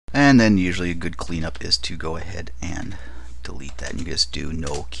And then usually a good cleanup is to go ahead and delete that. And you just do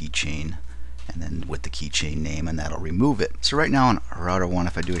no keychain and then with the keychain name, and that'll remove it. So right now on router 1,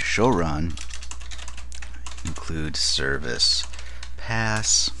 if I do a show run, include service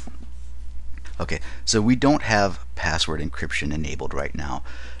pass. Okay, so we don't have password encryption enabled right now,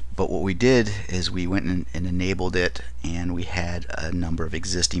 but what we did is we went and enabled it, and we had a number of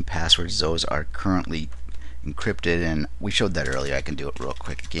existing passwords. Those are currently encrypted, and we showed that earlier. I can do it real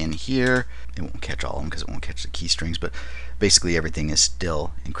quick again here. It won't catch all of them because it won't catch the key strings, but basically everything is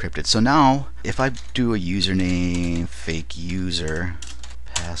still encrypted. So now if I do a username fake user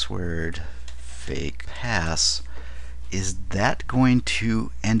password fake pass, is that going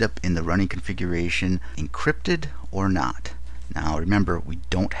to end up in the running configuration encrypted or not? Now remember, we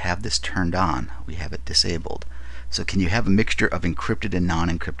don't have this turned on, we have it disabled. So can you have a mixture of encrypted and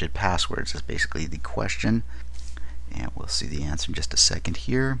non-encrypted passwords is basically the question. And we'll see the answer in just a second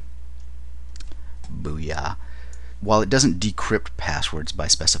here. Booyah. While it doesn't decrypt passwords by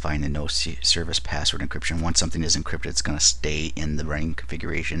specifying the no service password encryption, once something is encrypted, it's going to stay in the running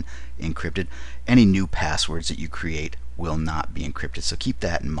configuration encrypted. Any new passwords that you create will not be encrypted, so keep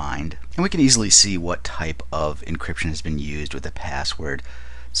that in mind. And we can easily see what type of encryption has been used with a password.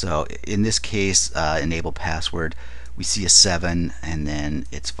 So in this case, enable password, we see a 7 and then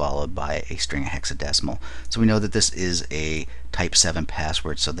it's followed by a string of hexadecimal. So we know that this is a type 7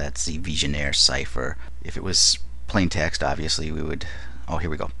 password, so that's the Vigenère cipher. If it was plain text, obviously we would, oh, here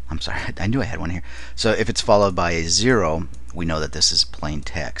we go. I'm sorry, I knew I had one here. So if it's followed by a 0, we know that this is plain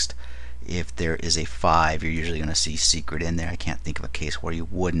text. If there is a 5, you're usually going to see secret in there. I can't think of a case where you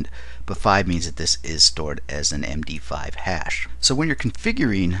wouldn't, but 5 means that this is stored as an MD5 hash. So when you're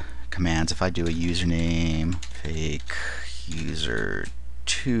configuring commands, if I do a username fake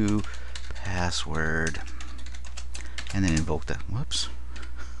user2 password and then invoke the, whoops,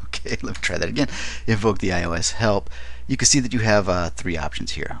 okay, let me try that again. Invoke the iOS help. You can see that you have 3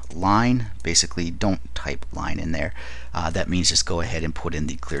 options here. Line, basically don't type line in there. That means just go ahead and put in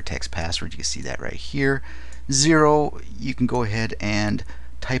the cleartext password. You can see that right here. 0, you can go ahead and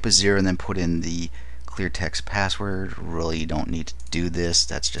type a 0 and then put in the cleartext password. Really, you don't need to do this.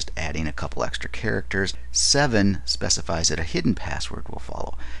 That's just adding a couple extra characters. 7 specifies that a hidden password will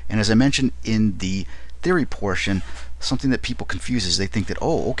follow. And as I mentioned in the theory portion, something that people confuse is they think that,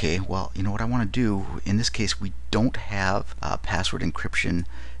 oh, okay, well, you know what I want to do, in this case we don't have password encryption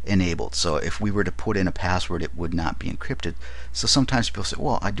enabled, so if we were to put in a password it would not be encrypted. So sometimes people say,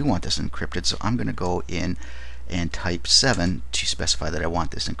 well, I do want this encrypted, so I'm going to go in and type 7 to specify that I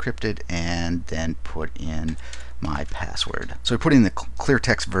want this encrypted and then put in my password. So we're putting the clear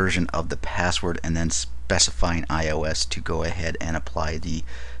text version of the password and then specifying iOS to go ahead and apply the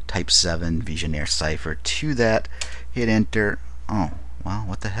type 7 Vigenère cipher to that. Hit enter. Oh, well,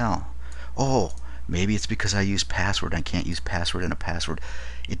 what the hell? Oh, maybe it's because I use password. I can't use password in a password.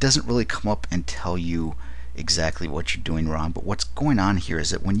 It doesn't really come up and tell you exactly what you're doing wrong, but what's going on here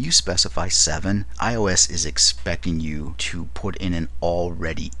is that when you specify 7, iOS is expecting you to put in an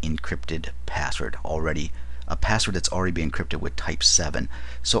already encrypted password, a password that's already been encrypted with type 7.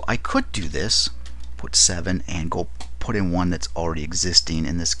 So I could do this, put 7 and go put in one that's already existing,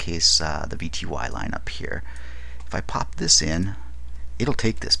 in this case the VTY line up here. If I pop this in, it'll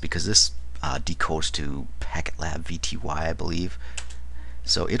take this because this decodes to packetlab VTY, I believe.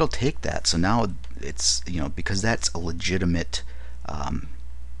 So it'll take that. So now it's, you know, because that's a legitimate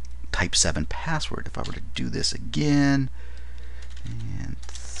type 7 password. If I were to do this again, and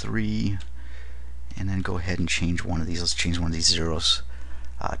 3, and then go ahead and change one of these, let's change one of these zeros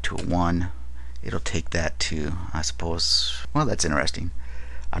to a 1. It'll take that to, I suppose, well, that's interesting.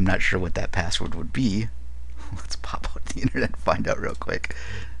 I'm not sure what that password would be. Let's pop out the internet and find out real quick.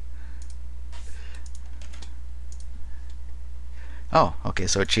 Oh, okay,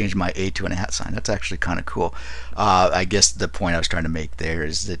 so it changed my A to an @ sign. That's actually kind of cool. I guess the point I was trying to make there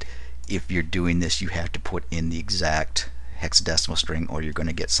is that if you're doing this, you have to put in the exact hexadecimal string or you're going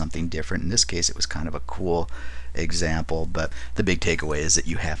to get something different. In this case, it was kind of a cool example, but the big takeaway is that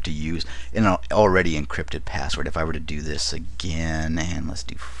you have to use an already encrypted password. If I were to do this again, and let's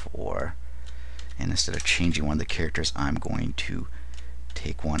do 4, and instead of changing one of the characters, I'm going to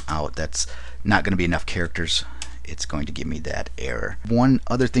take one out. That's not going to be enough characters. It's going to give me that error. One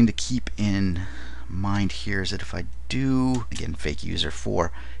other thing to keep in mind here is that if I do, again, fake user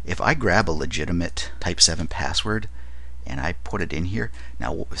 4, if I grab a legitimate type 7 password and I put it in here,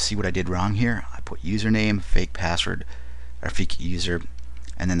 now see what I did wrong here? I put username, fake password, or fake user,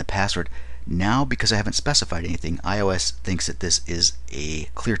 and then the password. Now, because I haven't specified anything, iOS thinks that this is a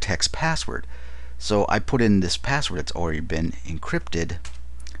clear text password. So I put in this password that's already been encrypted,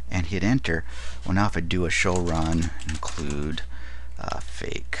 and hit enter. Well, now if I do a show run include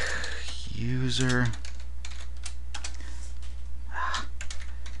fake user,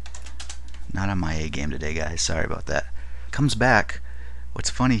 not on my A game today, guys, sorry about that. Comes back. What's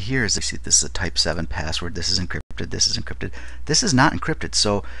funny here is you see this is a type 7 password, this is encrypted, this is encrypted. This is not encrypted.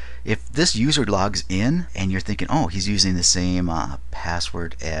 So if this user logs in and you're thinking, oh, he's using the same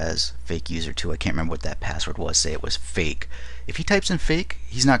password as fake user 2, I can't remember what that password was, say it was fake. If he types in fake,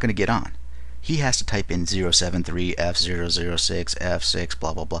 he's not going to get on. He has to type in 073F006F6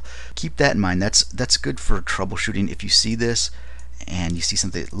 blah blah blah. Keep that in mind. That's good for troubleshooting. If you see this and you see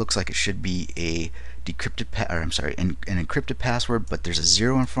something that looks like it should be a decrypted an encrypted password, but there's a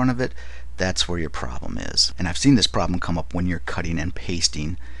 0 in front of it, that's where your problem is. And I've seen this problem come up when you're cutting and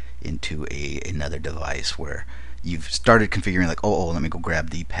pasting into another device where you've started configuring like, oh, let me go grab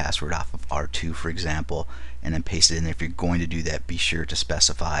the password off of R2, for example, and then paste it in there. If you're going to do that, be sure to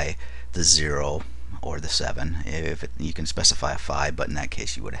specify the 0 or the 7. You can specify a 5, but in that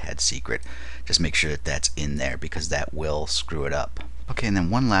case you would have had secret. Just make sure that that's in there, because that will screw it up. Okay, and then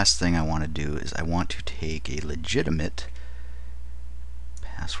one last thing I want to do is I want to take a legitimate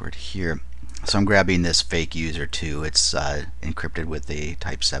password here. So I'm grabbing this fake user 2. It's encrypted with a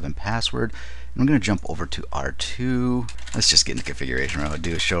type 7 password. I'm going to jump over to R2. Let's just get into configuration. I'm going to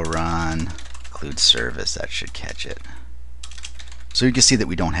do a show run, include service. That should catch it. So you can see that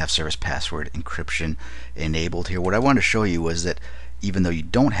we don't have service password encryption enabled here. What I wanted to show you was that even though you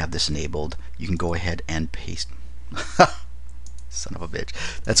don't have this enabled, you can go ahead and paste. Son of a bitch.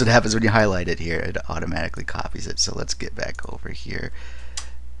 That's what happens when you highlight it here. It automatically copies it. So let's get back over here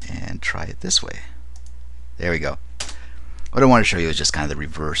and try it this way. There we go. What I want to show you is just kind of the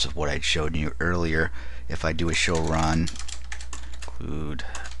reverse of what I showed you earlier. If I do a show run, include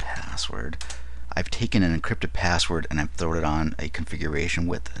password, I've taken an encrypted password and I've thrown it on a configuration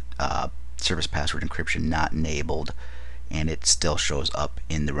with service password encryption not enabled, and it still shows up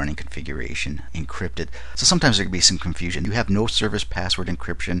in the running configuration encrypted. So sometimes there can be some confusion. You have no service password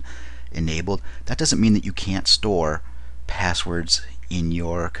encryption enabled. That doesn't mean that you can't store passwords in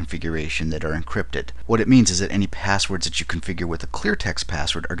your configuration that are encrypted. What it means is that any passwords that you configure with a cleartext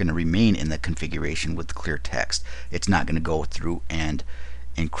password are going to remain in the configuration with the cleartext. It's not going to go through and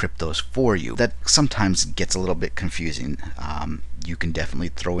encrypt those for you. That sometimes gets a little bit confusing. You can definitely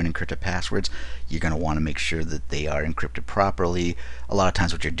throw in encrypted passwords. You're going to want to make sure that they are encrypted properly. A lot of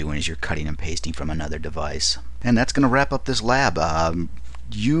times what you're doing is you're cutting and pasting from another device. And that's going to wrap up this lab.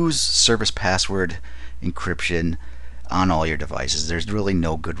 Use service password encryption on all your devices. There's really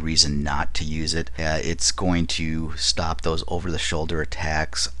no good reason not to use it. It's going to stop those over-the-shoulder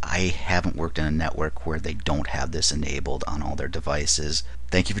attacks. I haven't worked in a network where they don't have this enabled on all their devices.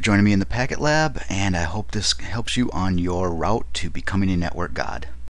 Thank you for joining me in the Packet Lab, and I hope this helps you on your route to becoming a network god.